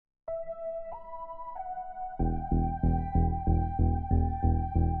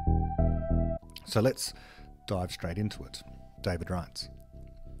So let's dive straight into it. David writes,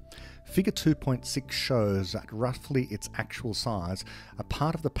 Figure 2.6 shows at roughly its actual size a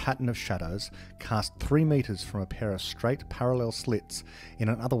part of the pattern of shadows cast 3 meters from a pair of straight parallel slits in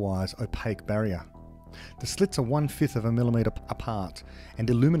an otherwise opaque barrier. The slits are 1/5 of a millimeter apart and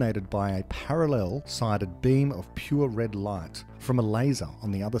illuminated by a parallel-sided beam of pure red light from a laser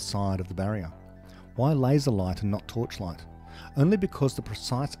on the other side of the barrier. Why laser light and not torchlight? Only because the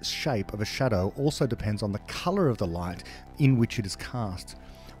precise shape of a shadow also depends on the colour of the light in which it is cast.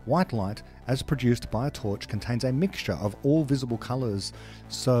 White light, as produced by a torch, contains a mixture of all visible colours,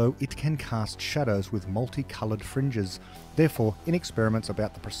 so it can cast shadows with multicoloured fringes. Therefore, in experiments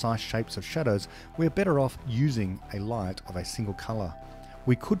about the precise shapes of shadows, we are better off using a light of a single colour.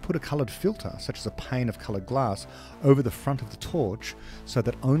 We could put a coloured filter, such as a pane of coloured glass, over the front of the torch so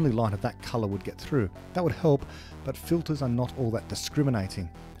that only light of that colour would get through. That would help, but filters are not all that discriminating.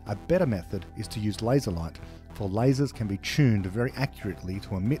 A better method is to use laser light, for lasers can be tuned very accurately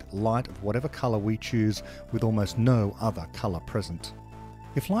to emit light of whatever colour we choose with almost no other colour present.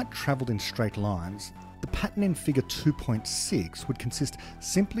 If light travelled in straight lines, the pattern in figure 2.6 would consist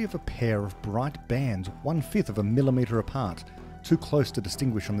simply of a pair of bright bands 1/5 of a millimetre apart, too close to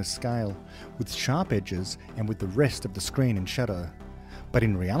distinguish on this scale, with sharp edges and with the rest of the screen in shadow. But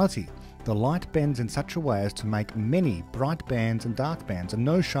in reality, the light bends in such a way as to make many bright bands and dark bands and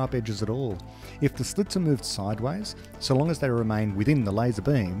no sharp edges at all. If the slits are moved sideways, so long as they remain within the laser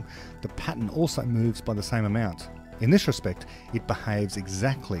beam, the pattern also moves by the same amount. In this respect, it behaves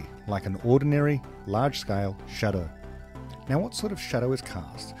exactly like an ordinary, large-scale shadow. Now, what sort of shadow is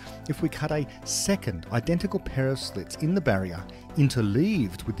cast if we cut a second identical pair of slits in the barrier,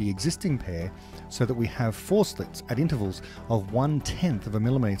 interleaved with the existing pair, so that we have 4 slits at intervals of 1/10 of a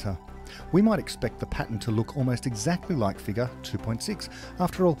millimetre? We might expect the pattern to look almost exactly like figure 2.6.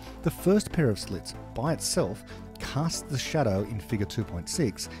 After all, the first pair of slits, by itself, casts the shadow in figure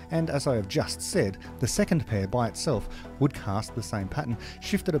 2.6, and as I have just said, the second pair by itself would cast the same pattern,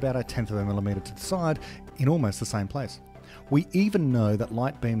 shifted about 1/10 of a millimetre to the side, in almost the same place. We even know that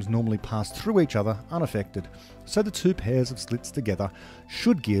light beams normally pass through each other unaffected, so the 2 pairs of slits together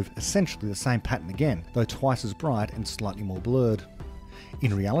should give essentially the same pattern again, though twice as bright and slightly more blurred.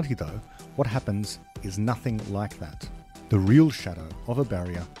 In reality though, what happens is nothing like that. The real shadow of a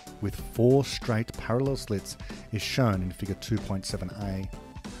barrier with 4 straight parallel slits is shown in figure 2.7a.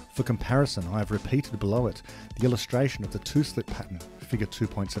 For comparison, I have repeated below it the illustration of the 2-slit pattern, figure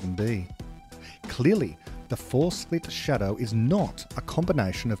 2.7b. Clearly, the 4-slit shadow is not a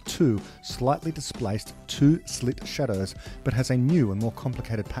combination of 2 slightly displaced 2-slit shadows, but has a new and more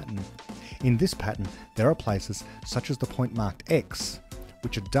complicated pattern. In this pattern, there are places such as the point marked X,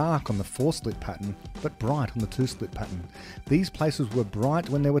 which are dark on the 4-slit pattern, but bright on the 2-slit pattern. These places were bright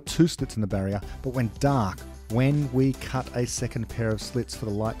when there were 2 slits in the barrier, but went dark when we cut a second pair of slits for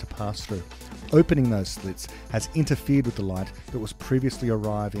the light to pass through. Opening those slits has interfered with the light that was previously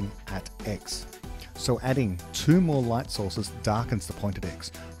arriving at X. So adding 2 more light sources darkens the point at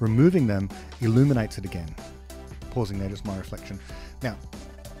X. Removing them illuminates it again. Pausing there, just my reflection. Now,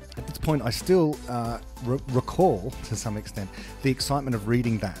 at this point, I still recall, to some extent, the excitement of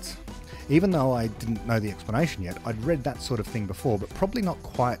reading that. Even though I didn't know the explanation yet, I'd read that sort of thing before, but probably not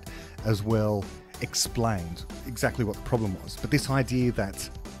quite as well explained exactly what the problem was. But this idea that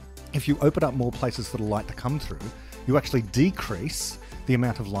if you open up more places for the light to come through, you actually decrease the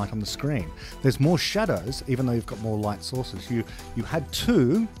amount of light on the screen. There's more shadows, even though you've got more light sources. You had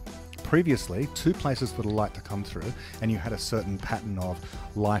previously 2 places for the light to come through, and you had a certain pattern of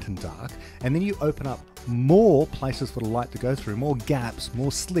light and dark, and then you open up more places for the light to go through, more gaps,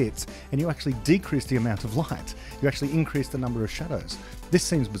 more slits, and you actually decrease the amount of light. You actually increase the number of shadows. This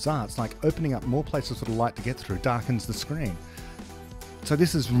seems bizarre. It's like opening up more places for the light to get through darkens the screen. So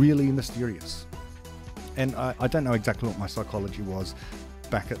this is really mysterious. And I don't know exactly what my psychology was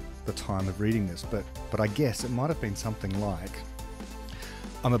back at the time of reading this, but I guess it might have been something like,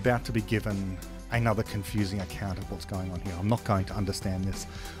 I'm about to be given another confusing account of what's going on here. I'm not going to understand this.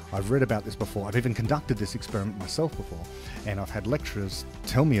 I've read about this before. I've even conducted this experiment myself before, and I've had lecturers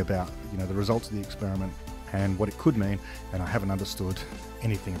tell me about, the results of the experiment and what it could mean, and I haven't understood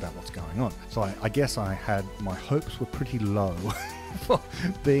anything about what's going on. So I guess my hopes were pretty low for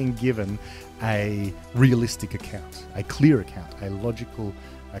being given a realistic account, a clear account, a logical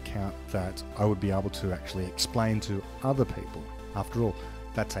account that I would be able to actually explain to other people. After all,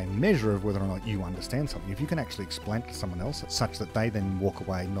 that's a measure of whether or not you understand something. If you can actually explain it to someone else such that they then walk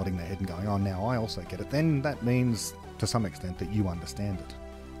away nodding their head and going, oh, now I also get it, then that means to some extent that you understand it.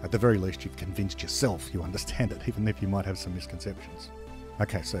 At the very least, you've convinced yourself you understand it, even if you might have some misconceptions.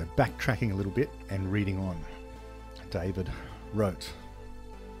 Okay, so backtracking a little bit and reading on. David wrote,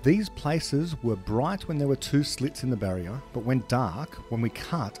 "These places were bright when there were 2 slits in the barrier, but went dark when we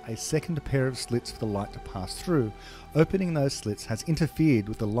cut a second pair of slits for the light to pass through. Opening those slits has interfered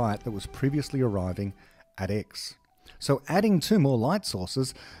with the light that was previously arriving at X. So adding 2 more light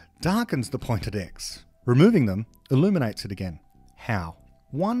sources darkens the point at X. Removing them illuminates it again. How?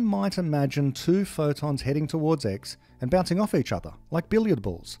 One might imagine 2 photons heading towards X and bouncing off each other, like billiard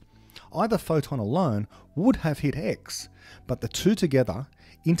balls. Either photon alone would have hit X, but the 2 together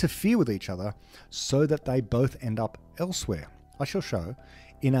interfere with each other so that they both end up elsewhere. I shall show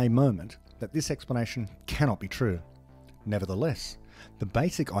in a moment that this explanation cannot be true. Nevertheless, the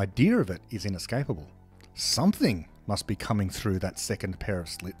basic idea of it is inescapable. Something must be coming through that second pair of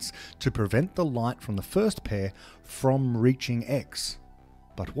slits to prevent the light from the first pair from reaching X.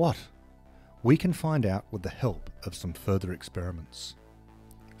 But what? We can find out with the help of some further experiments.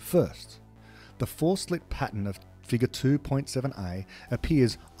 First, the 4-slit pattern of Figure 2.7a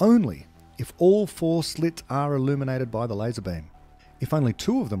appears only if all 4 slits are illuminated by the laser beam. If only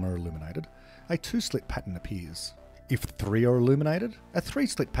 2 of them are illuminated, a 2-slit pattern appears. If 3 are illuminated, a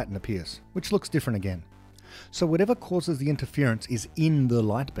 3-slit pattern appears, which looks different again. So whatever causes the interference is in the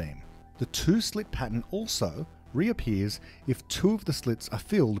light beam. The 2-slit pattern also reappears if 2 of the slits are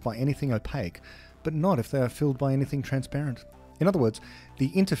filled by anything opaque, but not if they are filled by anything transparent. In other words, the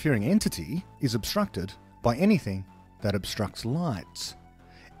interfering entity is obstructed by anything that obstructs light,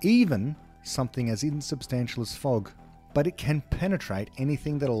 even something as insubstantial as fog, but it can penetrate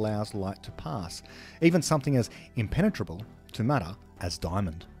anything that allows light to pass, even something as impenetrable to matter as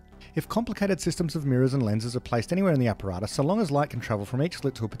diamond. If complicated systems of mirrors and lenses are placed anywhere in the apparatus, so long as light can travel from each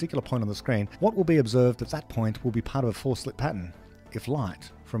slit to a particular point on the screen, what will be observed at that point will be part of a 4-slit pattern. If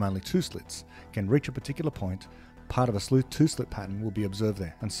light from only 2 slits can reach a particular point, part of a 2-slit pattern will be observed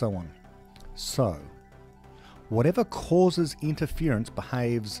there, and so on. So, whatever causes interference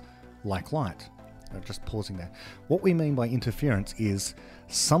behaves like light. Just pausing there. What we mean by interference is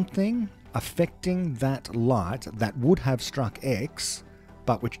something affecting that light that would have struck X,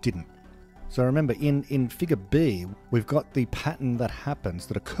 but which didn't. So remember, in Figure B, we've got the pattern that happens,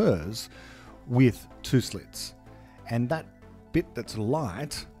 that occurs with 2 slits. And that bit that's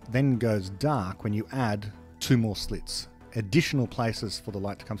light then goes dark when you add 2 more slits. Additional places for the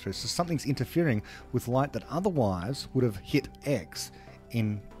light to come through. So something's interfering with light that otherwise would have hit X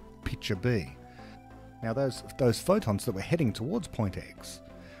in picture B. Now those photons that were heading towards point X,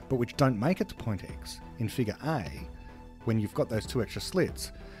 but which don't make it to point X, in Figure A, when you've got those 2 extra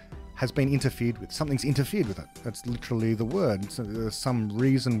slits, has been interfered with. Something's interfered with it. That's literally the word. So there's some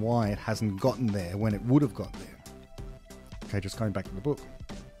reason why it hasn't gotten there when it would have got there. Okay, just going back to the book.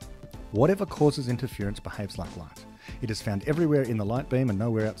 Whatever causes interference behaves like light. It is found everywhere in the light beam and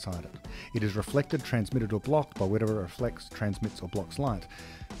nowhere outside it. It is reflected, transmitted or blocked by whatever reflects, transmits or blocks light.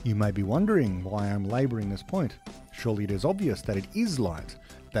 You may be wondering why I'm labouring this point. Surely it is obvious that it is light.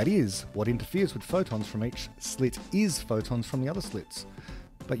 That is, what interferes with photons from each slit is photons from the other slits.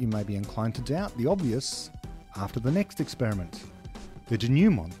 But you may be inclined to doubt the obvious after the next experiment. The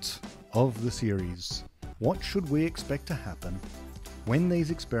denouement of the series. What should we expect to happen when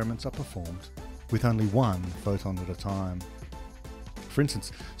these experiments are performed with only 1 photon at a time? For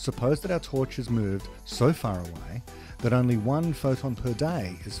instance, suppose that our torch is moved so far away that only 1 photon per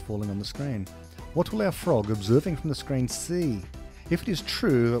day is falling on the screen. What will our frog observing from the screen see? If it is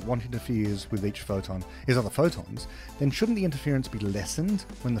true that what interferes with each photon is other photons, then shouldn't the interference be lessened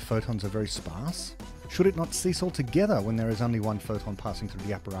when the photons are very sparse? Should it not cease altogether when there is only 1 photon passing through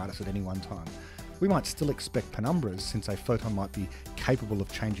the apparatus at any one time? We might still expect penumbras, since a photon might be capable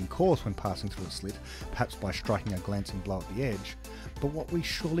of changing course when passing through a slit, perhaps by striking a glancing blow at the edge. But what we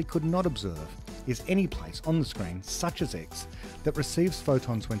surely could not observe is any place on the screen, such as X, that receives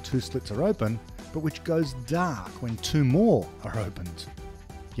photons when 2 slits are open, but which goes dark when 2 more are opened.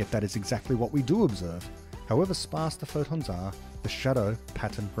 Yet that is exactly what we do observe. However sparse the photons are, the shadow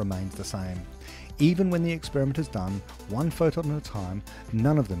pattern remains the same. Even when the experiment is done, 1 photon at a time,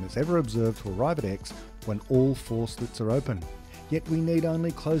 none of them is ever observed to arrive at X when all 4 slits are open. Yet we need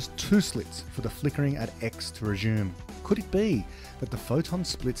only close 2 slits for the flickering at X to resume. Could it be that the photon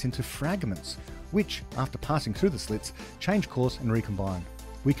splits into fragments, which, after passing through the slits, change course and recombine?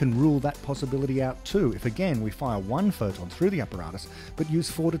 We can rule that possibility out too if again we fire 1 photon through the apparatus but use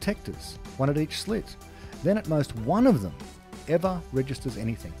 4 detectors, 1 at each slit. Then at most 1 of them ever registers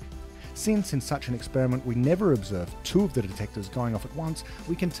anything. Since in such an experiment we never observe 2 of the detectors going off at once,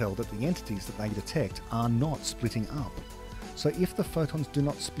 we can tell that the entities that they detect are not splitting up. So if the photons do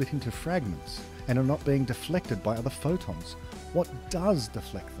not split into fragments, and are not being deflected by other photons. What does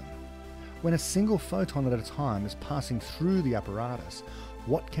deflect them? When a single photon at a time is passing through the apparatus,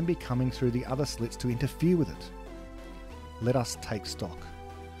 what can be coming through the other slits to interfere with it? Let us take stock.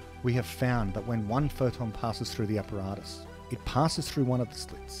 We have found that when one photon passes through the apparatus, it passes through one of the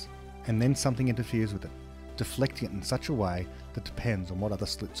slits, and then something interferes with it, deflecting it in such a way that depends on what other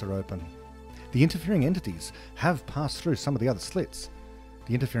slits are open. The interfering entities have passed through some of the other slits.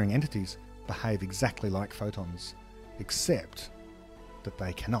 The interfering entities behave exactly like photons, except that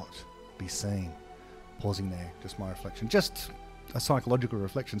they cannot be seen. Pausing there, just my reflection, just a psychological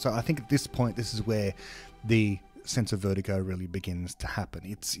reflection. So I think at this point, this is where the sense of vertigo really begins to happen.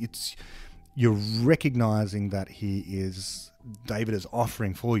 It's you're recognizing that David is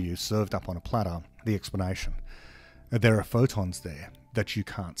offering for you, served up on a platter, the explanation. There are photons there that you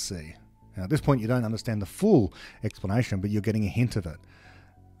can't see. Now, at this point, you don't understand the full explanation, but you're getting a hint of it.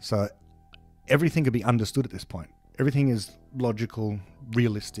 So everything can be understood at this point. Everything is logical,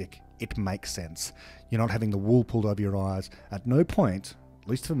 realistic. It makes sense. You're not having the wool pulled over your eyes. At no point, at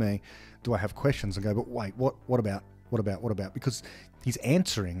least for me, do I have questions and go, but wait, what about? Because he's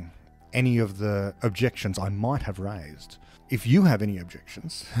answering any of the objections I might have raised. If you have any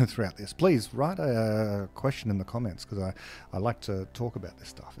objections throughout this, please write a question in the comments, because I like to talk about this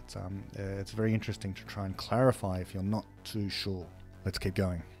stuff. It's very interesting to try and clarify if you're not too sure. Let's keep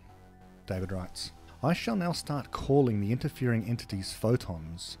going. David writes, I shall now start calling the interfering entities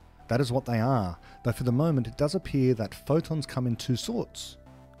photons. That is what they are, though for the moment it does appear that photons come in two sorts,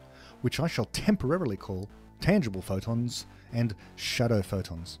 which I shall temporarily call tangible photons and shadow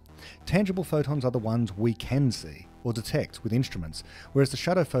photons. Tangible photons are the ones we can see or detect with instruments, whereas the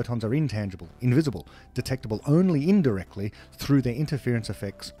shadow photons are intangible, invisible, detectable only indirectly through their interference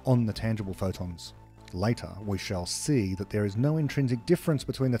effects on the tangible photons. Later, we shall see that there is no intrinsic difference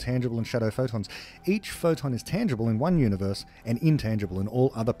between the tangible and shadow photons. Each photon is tangible in one universe and intangible in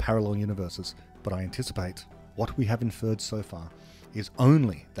all other parallel universes. But I anticipate what we have inferred so far is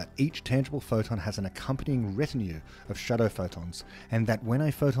only that each tangible photon has an accompanying retinue of shadow photons, and that when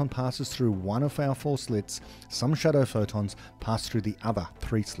a photon passes through one of our 4 slits, some shadow photons pass through the other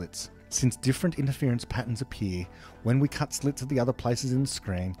 3 slits. Since different interference patterns appear when we cut slits at the other places in the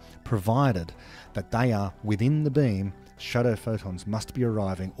screen, provided that they are within the beam, shadow photons must be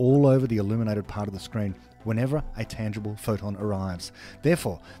arriving all over the illuminated part of the screen whenever a tangible photon arrives.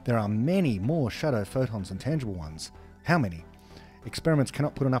 Therefore, there are many more shadow photons than tangible ones. How many? Experiments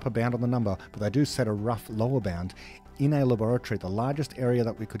cannot put an upper bound on the number, but they do set a rough lower bound. In a laboratory, the largest area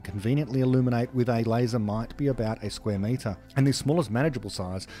that we could conveniently illuminate with a laser might be about a square metre, and the smallest manageable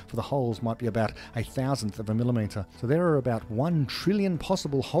size for the holes might be about 1/1000th of a millimetre. So there are about 1 trillion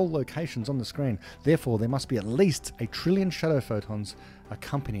possible hole locations on the screen. Therefore, there must be at least 1 trillion shadow photons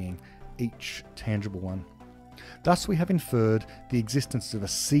accompanying each tangible one. Thus we have inferred the existence of a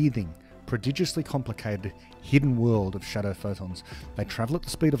seething, prodigiously complicated, hidden world of shadow photons. They travel at the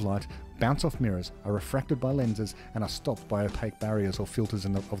speed of light, bounce off mirrors, are refracted by lenses, and are stopped by opaque barriers or filters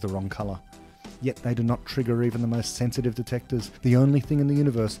of the wrong colour. Yet they do not trigger even the most sensitive detectors. The only thing in the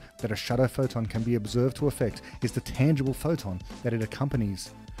universe that a shadow photon can be observed to affect is the tangible photon that it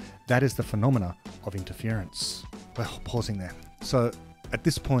accompanies. That is the phenomena of interference. Well, pausing there. So at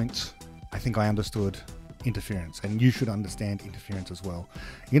this point, I think I understood interference, and you should understand interference as well.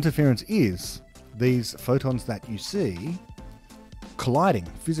 Interference is these photons that you see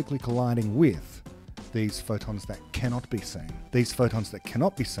physically colliding with these photons that cannot be seen. These photons that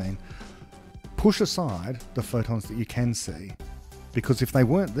cannot be seen push aside the photons that you can see, because if they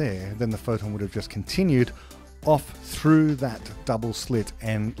weren't there, then the photon would have just continued off through that double slit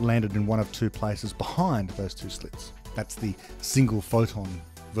and landed in one of 2 places behind those 2 slits. That's the single photon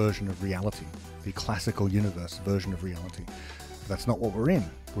version of reality, the classical universe version of reality. But that's not what we're in.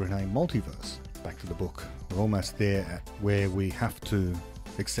 We're in a multiverse. Back to the book. We're almost there at where we have to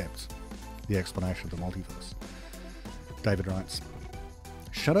accept the explanation of the multiverse. David writes,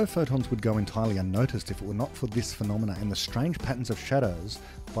 shadow photons would go entirely unnoticed if it were not for this phenomena and the strange patterns of shadows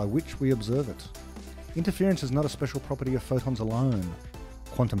by which we observe it. Interference is not a special property of photons alone.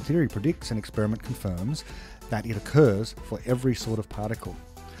 Quantum theory predicts and experiment confirms that it occurs for every sort of particle.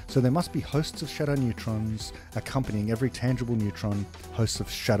 So there must be hosts of shadow neutrons accompanying every tangible neutron, hosts of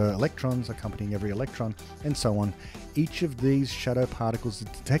shadow electrons accompanying every electron, and so on. Each of these shadow particles is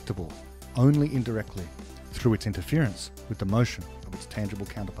detectable only indirectly through its interference with the motion of its tangible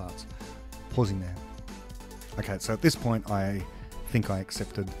counterparts. Pausing there. Okay, so at this point I think I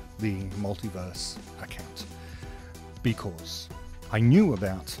accepted the multiverse account, because I knew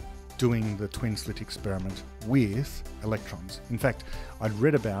about doing the twin slit experiment with electrons. In fact, I'd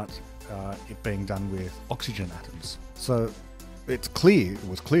read about it being done with oxygen atoms. So it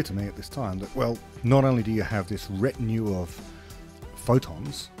was clear to me at this time that, well, not only do you have this retinue of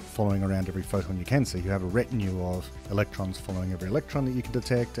photons following around every photon you can see, you have a retinue of electrons following every electron that you can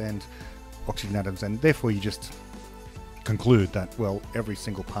detect, and oxygen atoms, and therefore you just conclude that, well, every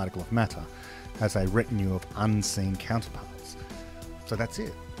single particle of matter has a retinue of unseen counterparts. So that's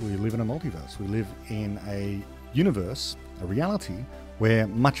it. We live in a multiverse. We live in a universe, a reality, where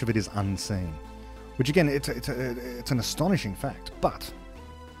much of it is unseen. Which again, it's an astonishing fact, but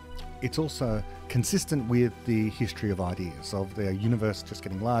it's also consistent with the history of ideas, of the universe just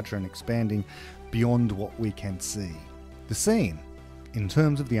getting larger and expanding beyond what we can see. The seen, in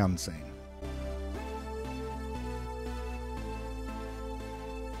terms of the unseen.